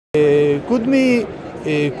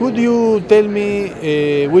could you tell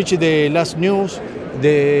me which the last news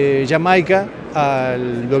de Jamaica al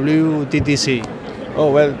WTTC?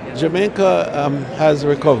 Oh, well, Jamaica has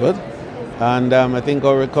recovered, and I think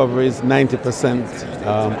our recovery is 90%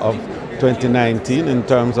 of 2019 in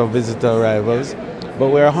terms of visitor arrivals, but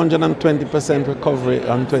we're 120% recovery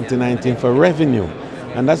on 2019 for revenue.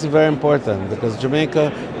 And that's very important because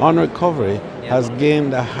Jamaica, on recovery, has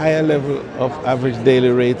gained a higher level of average daily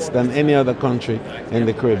rates than any other country in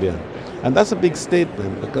the Caribbean. And that's a big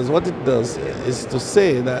statement because what it does is to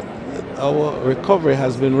say that our recovery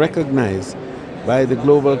has been recognized by the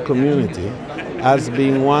global community as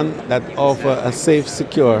being one that offers a safe,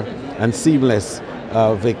 secure, and seamless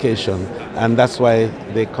vacation. And that's why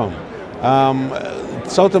they come.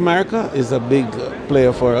 South America is a big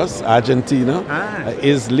player for us. Argentina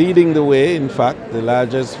is leading the way. In fact, the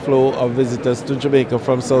largest flow of visitors to Jamaica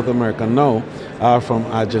from South America now are from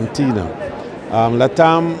Argentina.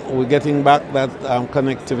 Latam, we're getting back that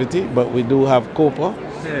connectivity, but we do have Copa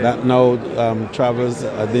that now travels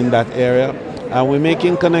in that area. And we're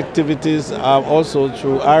making connectivities also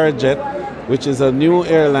through Arajet, which is a new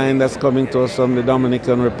airline that's coming to us from the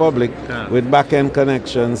Dominican Republic with back-end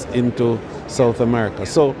connections into South America.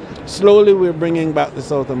 So slowly we're bringing back the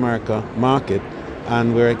South America market,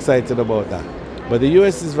 and we're excited about that. But the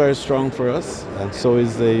US is very strong for us, and so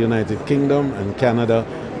is the United Kingdom and Canada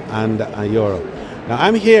and Europe. Now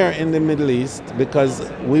I'm here in the Middle East because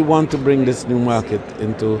we want to bring this new market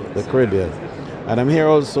into the Caribbean. And I'm here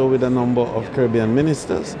also with a number of Caribbean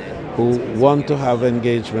ministers who want to have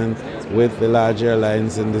engagement with the large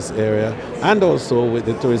airlines in this area and also with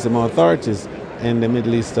the tourism authorities in the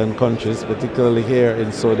Middle Eastern countries, particularly here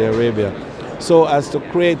in Saudi Arabia, so as to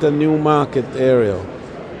create a new market area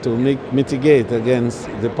to mitigate against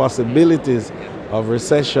the possibilities of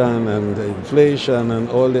recession and inflation and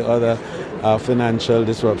all the other financial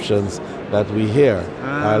disruptions that we hear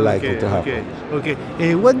are likely to happen.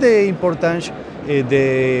 Okay. What the importance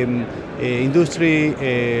the industry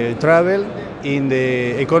travel in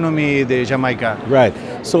the economy of Jamaica? Right.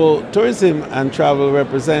 So tourism and travel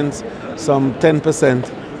represents some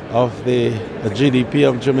 10% of the GDP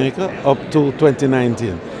of Jamaica up to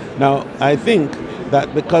 2019. Now, I think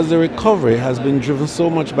that because the recovery has been driven so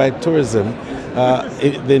much by tourism,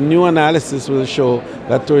 the new analysis will show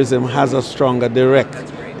that tourism has a stronger direct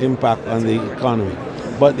impact on the economy.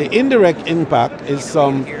 But the indirect impact is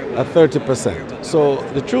some 30%. So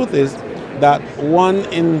the truth is that 1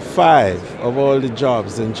 in 5 of all the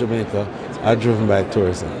jobs in Jamaica are driven by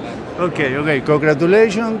tourism. Okay.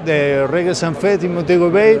 Congratulations. The Reggae Sun Fest in Montego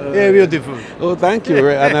Bay is beautiful. Oh, thank you.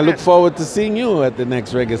 And I look forward to seeing you at the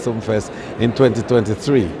next Reggae Sun Fest in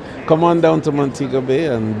 2023. Come on down to Montego Bay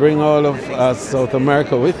and bring all of South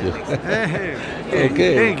America with you.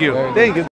 Okay. Thank you.